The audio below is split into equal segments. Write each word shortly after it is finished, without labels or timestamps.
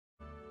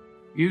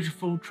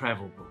Beautiful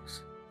travel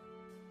books.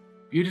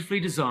 Beautifully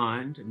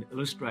designed and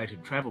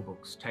illustrated travel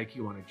books take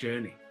you on a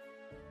journey.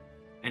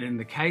 And in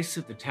the case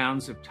of the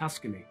towns of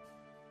Tuscany,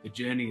 the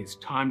journey is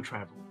time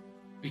travel,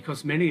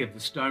 because many of the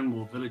stone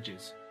wall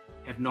villages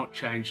have not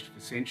changed for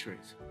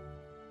centuries.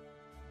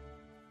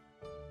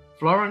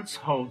 Florence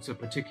holds a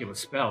particular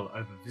spell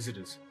over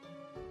visitors.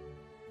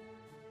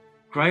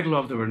 Cradle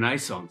of the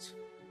Renaissance,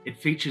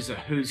 it features a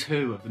who's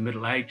who of the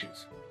Middle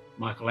Ages: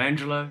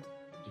 Michelangelo,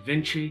 Da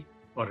Vinci,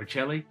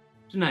 Botticelli,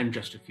 to name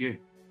just a few.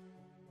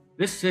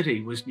 This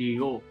city was New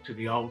York to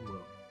the Old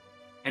World,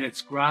 and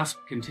its grasp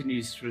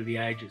continues through the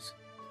ages,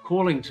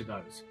 calling to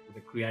those with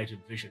a creative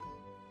vision.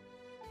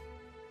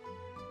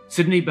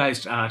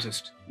 Sydney-based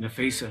artist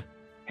Nafisa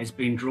has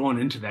been drawn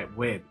into that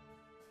web,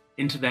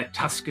 into that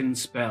Tuscan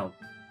spell,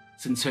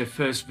 since her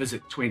first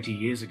visit 20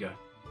 years ago.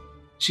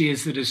 She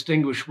is the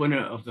distinguished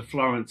winner of the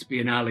Florence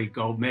Biennale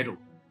Gold Medal,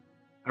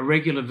 a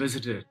regular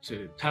visitor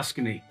to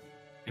Tuscany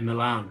and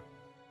Milan,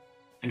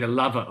 and a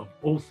lover of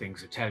all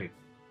things Italian.